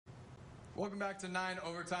Welcome back to 9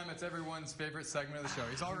 Overtime. It's everyone's favorite segment of the show.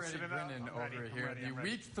 He's already grinning over here. The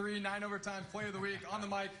Week 3 9 Overtime Player of the Week on the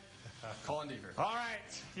mic, Colin Deaver. All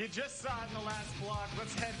right, you just saw it in the last block.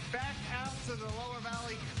 Let's head back out to the Lower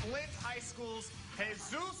Valley Flint High School's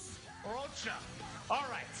Jesus Rocha. All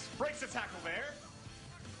right, breaks a tackle there.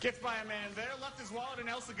 Gets by a man there, left his wallet in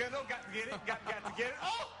El Segundo, got to get it, got to get it.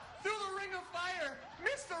 Oh, through the ring of fire,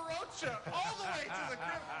 Mr. Rocha, all the way to the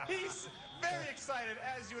crib. He's very excited,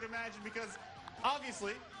 as you would imagine, because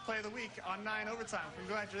obviously, Play of the Week on 9 Overtime.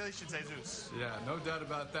 Congratulations, Jesus. Yeah, no doubt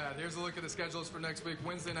about that. Here's a look at the schedules for next week.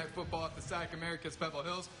 Wednesday night football at the SAC Americas Pebble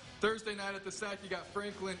Hills. Thursday night at the SAC, you got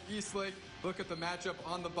Franklin, Eastlake. Look at the matchup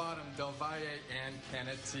on the bottom, Del Valle and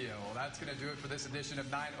Canutillo. Well, that's going to do it for this edition of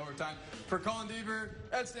 9 Overtime. For Colin Deaver,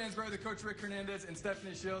 Ed Stansbury, the coach Rick Hernandez, and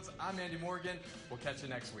Stephanie Shields, I'm Andy Morgan. We'll catch you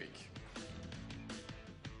next week.